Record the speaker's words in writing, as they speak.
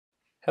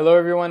Hello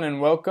everyone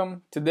and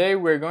welcome. Today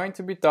we're going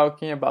to be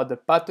talking about the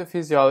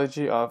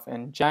pathophysiology of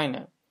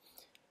angina.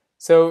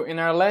 So in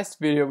our last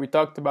video we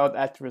talked about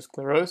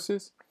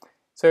atherosclerosis.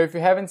 So if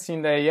you haven't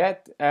seen that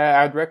yet,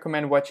 I'd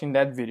recommend watching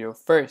that video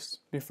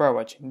first before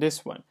watching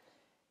this one.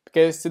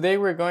 Because today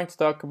we're going to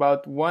talk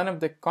about one of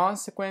the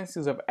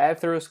consequences of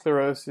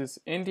atherosclerosis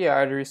in the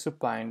artery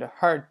supplying the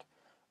heart,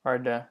 or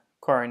the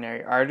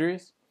coronary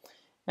arteries,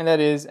 and that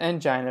is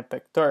angina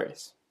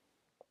pectoris.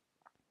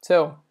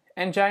 So,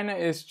 angina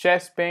is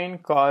chest pain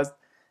caused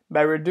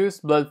by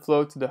reduced blood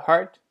flow to the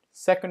heart,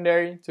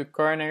 secondary to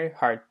coronary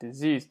heart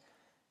disease.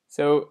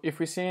 So if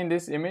we see in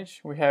this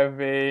image, we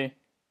have a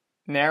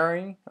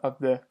narrowing of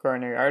the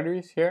coronary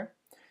arteries here,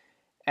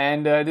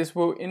 and this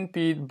will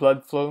impede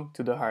blood flow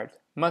to the heart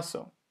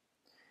muscle.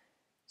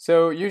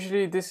 So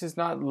usually this is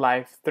not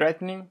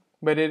life-threatening,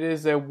 but it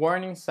is a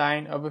warning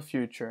sign of a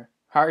future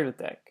heart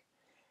attack.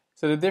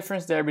 So the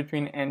difference there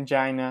between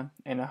angina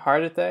and a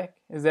heart attack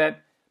is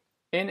that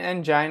in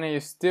angina, you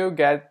still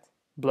get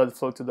blood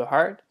flow to the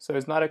heart, so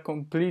it's not a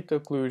complete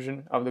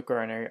occlusion of the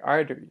coronary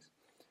arteries.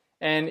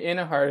 And in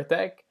a heart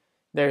attack,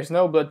 there's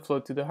no blood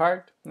flow to the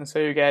heart, and so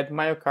you get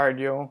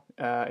myocardial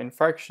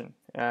infarction,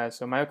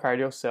 so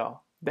myocardial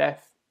cell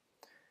death.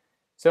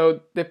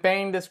 So the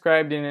pain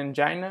described in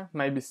angina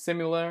might be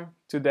similar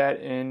to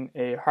that in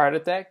a heart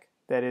attack,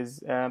 that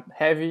is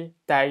heavy,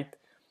 tight,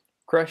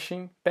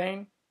 crushing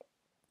pain,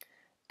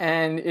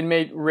 and it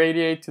may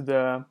radiate to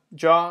the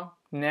jaw,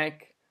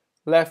 neck,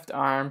 left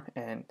arm,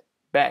 and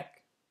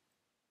back.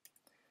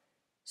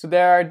 So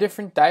there are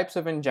different types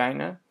of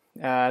angina.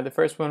 The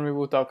first one we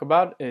will talk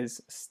about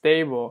is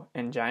stable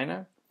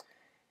angina,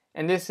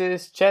 and this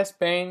is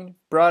chest pain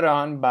brought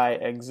on by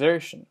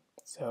exertion.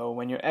 So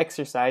when you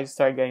exercise, you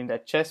start getting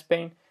that chest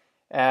pain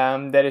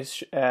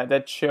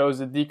that shows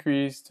a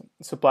decreased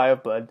supply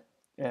of blood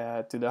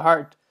to the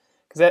heart.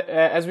 Because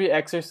as we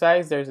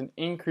exercise, there's an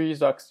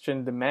increased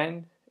oxygen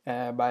demand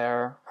by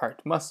our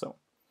heart muscle.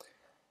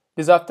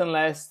 This often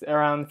lasts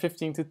around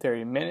 15 to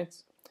 30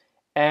 minutes,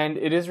 and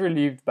it is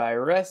relieved by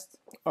rest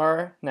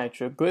or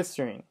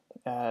nitroglycerin.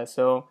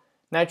 So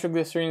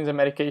nitroglycerin is a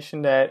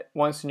medication that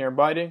once in your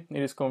body,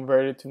 it is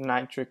converted to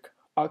nitric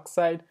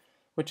oxide,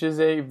 which is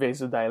a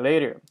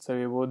vasodilator. So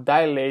it will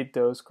dilate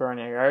those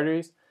coronary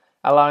arteries,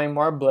 allowing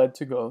more blood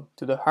to go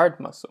to the heart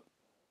muscle.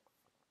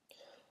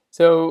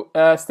 So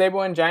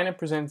stable angina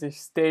presents a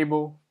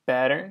stable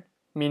pattern,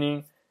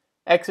 meaning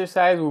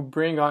exercise will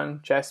bring on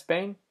chest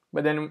pain,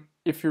 but then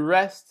if you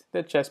rest,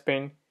 the chest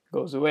pain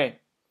goes away.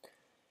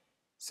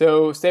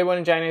 So stable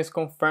angina is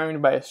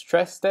confirmed by a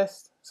stress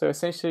test. So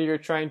essentially you're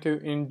trying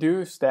to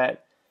induce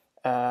that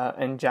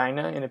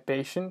angina in a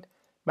patient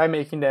by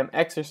making them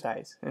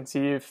exercise and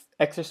see if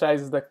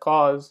exercise is the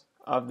cause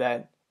of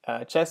that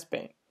chest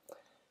pain.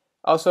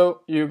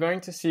 Also, you're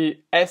going to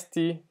see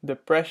ST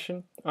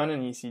depression on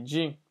an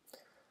ECG.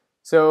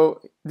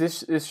 So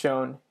this is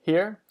shown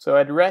here. So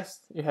at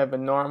rest, you have a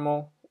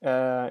normal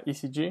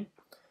ECG.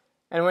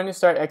 And when you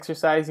start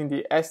exercising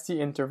the ST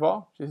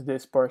interval, which is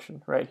this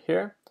portion right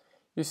here,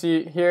 you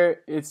see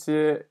here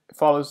it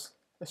follows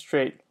a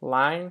straight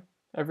line,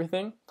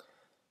 everything.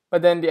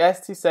 But then the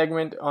ST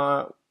segment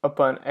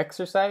upon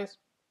exercise,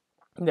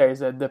 there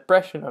is a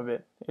depression of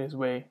it. It is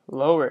way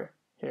lower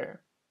here.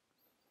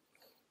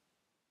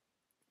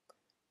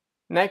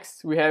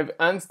 Next, we have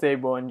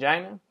unstable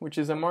angina, which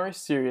is a more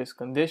serious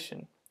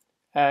condition.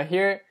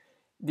 Here,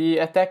 the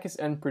attack is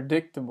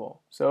unpredictable,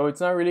 so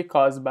it's not really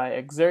caused by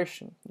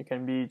exertion. You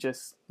can be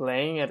just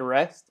laying at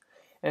rest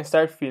and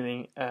start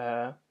feeling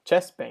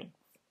chest pain.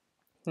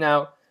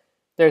 Now,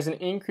 there's an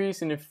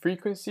increase in the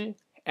frequency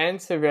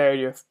and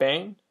severity of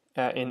pain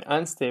in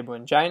unstable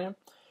angina,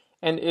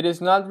 and it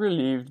is not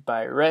relieved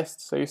by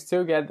rest, so you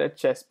still get that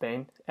chest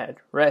pain at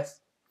rest.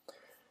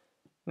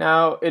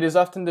 Now, it is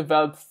often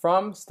developed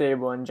from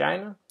stable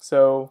angina,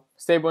 so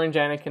stable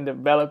angina can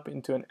develop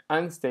into an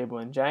unstable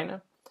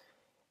angina,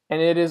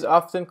 and it is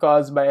often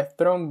caused by a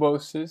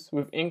thrombosis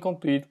with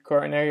incomplete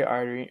coronary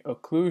artery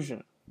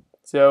occlusion.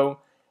 So,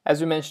 as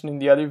we mentioned in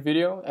the other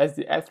video, as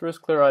the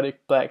atherosclerotic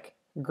plaque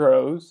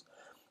grows,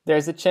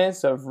 there's a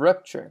chance of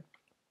rupture.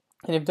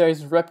 And if there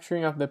is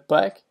rupturing of the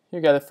plaque,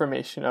 you get a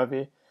formation of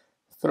a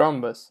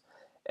thrombus.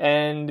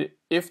 And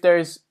if there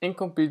is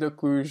incomplete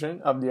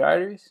occlusion of the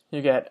arteries,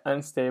 you get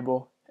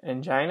unstable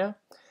angina.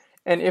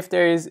 And if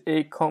there is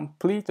a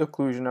complete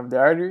occlusion of the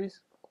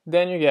arteries,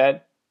 then you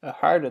get a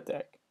heart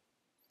attack.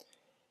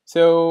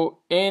 So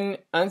in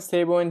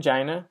unstable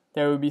angina,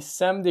 there will be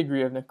some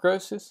degree of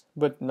necrosis,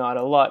 but not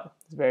a lot.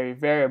 It's very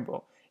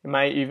variable. It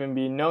might even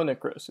be no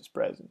necrosis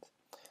present.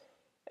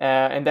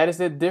 And that is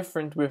the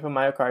difference with a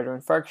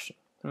myocardial infarction.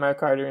 A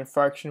myocardial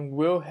infarction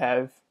will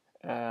have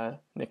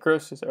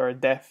necrosis or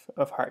death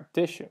of heart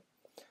tissue.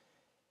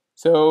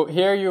 So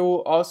here you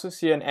will also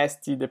see an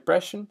ST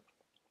depression,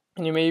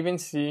 and you may even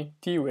see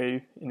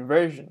T-wave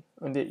inversion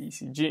on the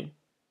ECG.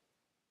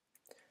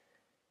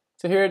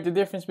 So here the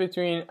difference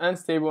between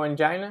unstable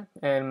angina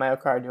and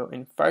myocardial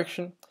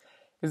infarction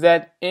is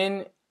that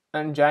in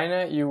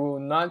angina you will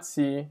not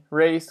see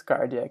raised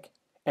cardiac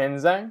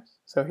enzymes,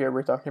 So here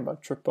we're talking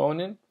about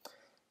troponin.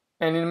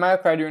 And in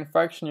myocardial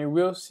infarction, you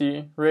will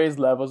see raised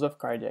levels of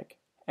cardiac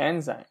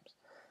enzymes.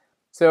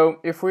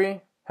 So if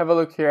we have a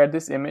look here at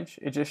this image,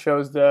 it just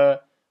shows the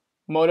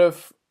mode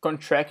of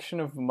contraction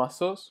of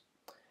muscles.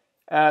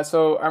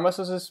 So our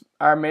muscles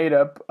are made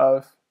up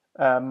of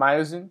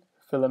myosin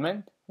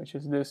filament, which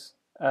is this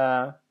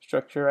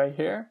structure right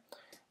here.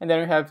 And then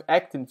we have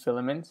actin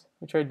filaments,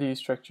 which are these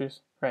structures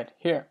right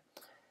here.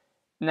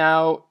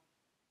 Now,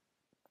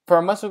 for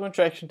a muscle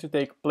contraction to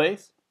take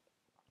place,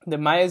 the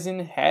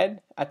myosin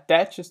head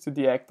attaches to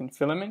the actin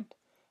filament,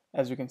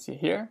 as you can see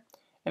here,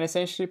 and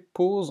essentially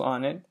pulls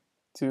on it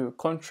to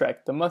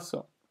contract the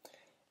muscle.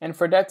 And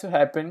for that to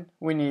happen,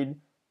 we need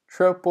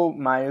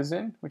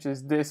tropomyosin, which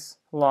is this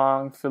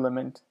long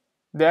filament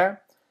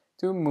there,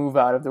 to move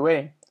out of the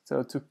way,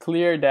 so to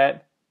clear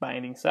that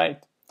binding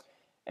site.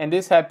 And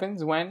this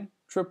happens when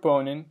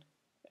troponin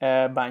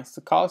binds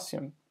to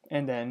calcium,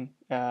 and then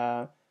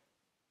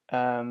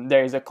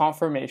there is a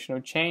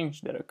conformational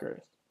change that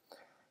occurs.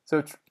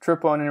 So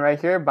troponin right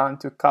here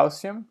bound to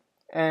calcium,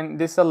 and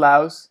this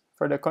allows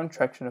for the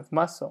contraction of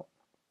muscle.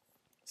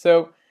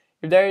 So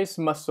if there is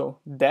muscle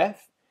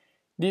death,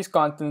 these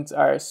contents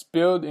are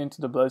spilled into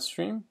the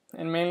bloodstream,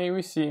 and mainly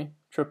we see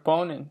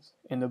troponins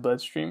in the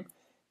bloodstream.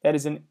 That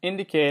is an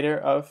indicator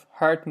of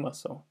heart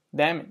muscle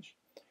damage.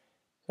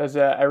 As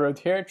I wrote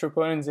here,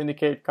 troponins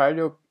indicate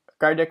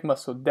cardiac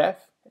muscle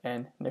death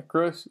and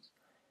necrosis.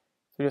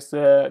 So just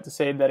to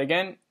say that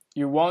again,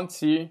 you won't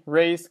see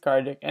raised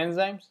cardiac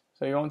enzymes,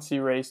 so you won't see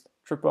raised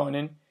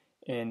troponin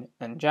in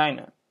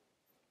angina.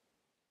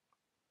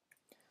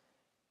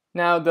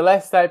 Now, the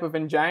last type of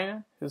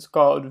angina is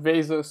called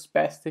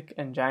vasospastic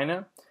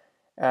angina,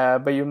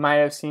 but you might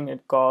have seen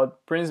it called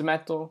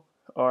prinzmetal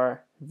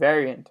or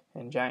variant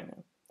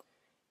angina.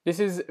 This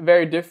is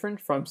very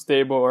different from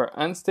stable or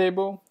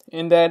unstable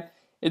in that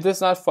it does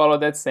not follow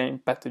that same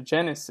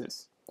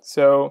pathogenesis.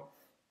 So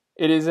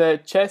it is a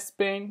chest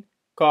pain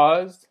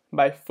caused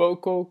by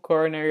focal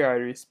coronary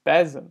artery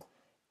spasm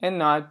and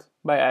not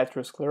by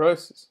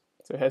atherosclerosis.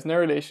 So it has no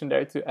relation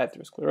there to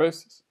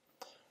atherosclerosis.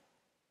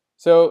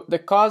 So the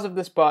cause of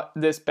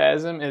this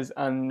spasm is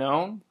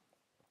unknown,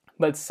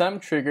 but some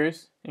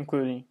triggers,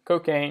 including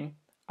cocaine,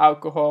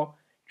 alcohol,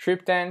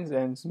 triptans,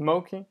 and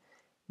smoking,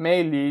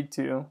 may lead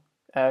to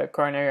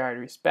coronary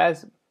artery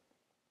spasm.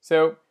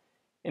 So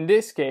in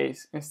this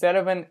case, instead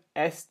of an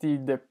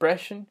ST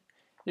depression,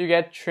 you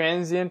get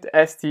transient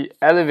ST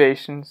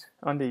elevations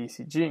on the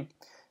ECG.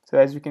 So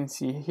as you can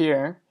see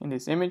here in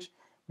this image,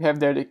 we have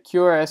there the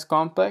QRS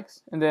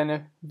complex and then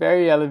a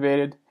very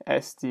elevated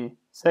ST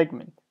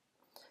segment.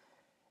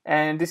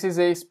 And this is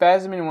a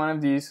spasm in one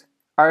of these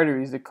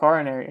arteries, the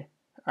coronary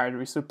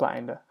artery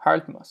supplying the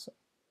heart muscle.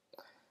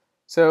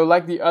 So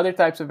like the other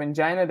types of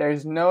angina, there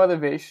is no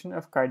elevation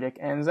of cardiac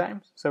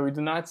enzymes, so we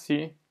do not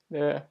see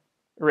the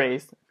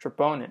raised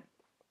troponin.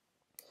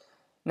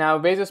 Now,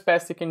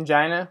 vasospastic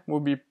angina will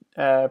be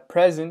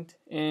present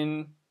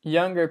in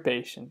younger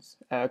patients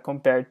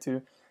compared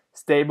to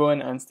stable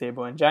and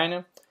unstable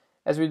angina,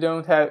 as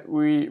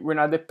we're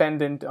not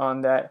dependent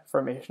on that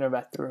formation of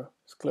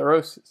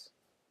atherosclerosis.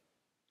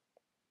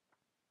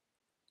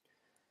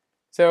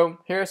 So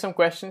here are some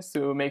questions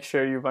to make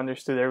sure you've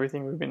understood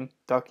everything we've been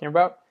talking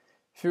about.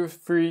 Feel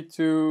free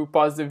to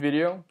pause the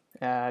video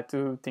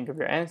to think of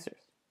your answers.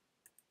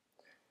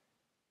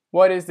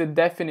 What is the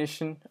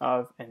definition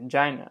of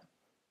angina?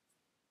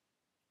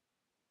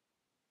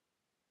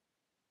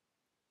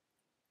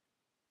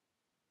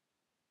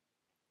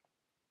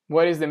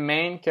 What is the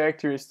main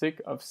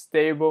characteristic of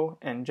stable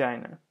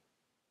angina?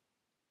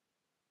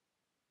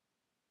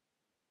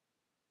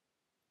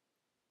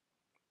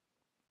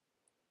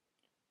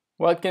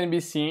 What can be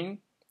seen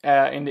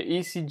in the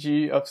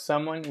ECG of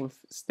someone with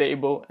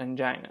stable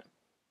angina?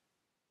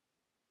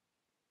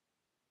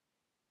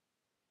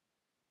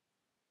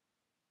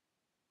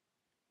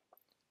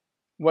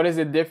 What is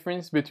the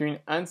difference between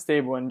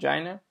unstable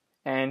angina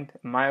and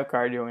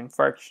myocardial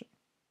infarction?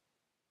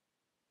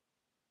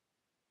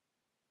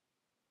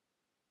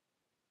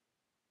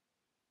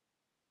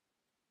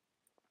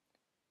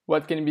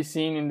 What can be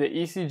seen in the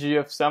ECG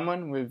of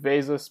someone with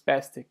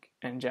vasospastic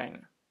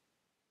angina?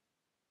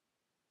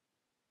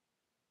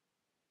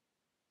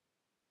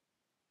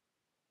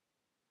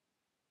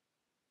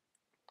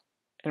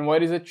 And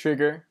what is a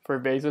trigger for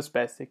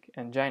vasospastic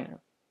angina?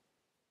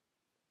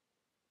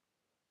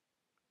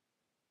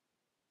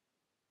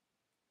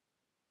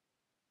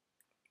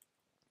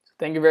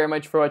 Thank you very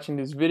much for watching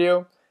this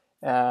video.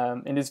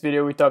 In this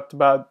video we talked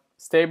about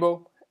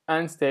stable,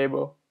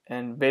 unstable,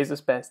 and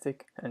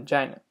vasospastic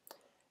angina.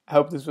 I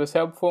hope this was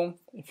helpful.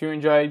 If you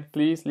enjoyed,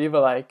 please leave a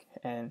like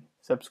and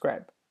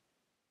subscribe.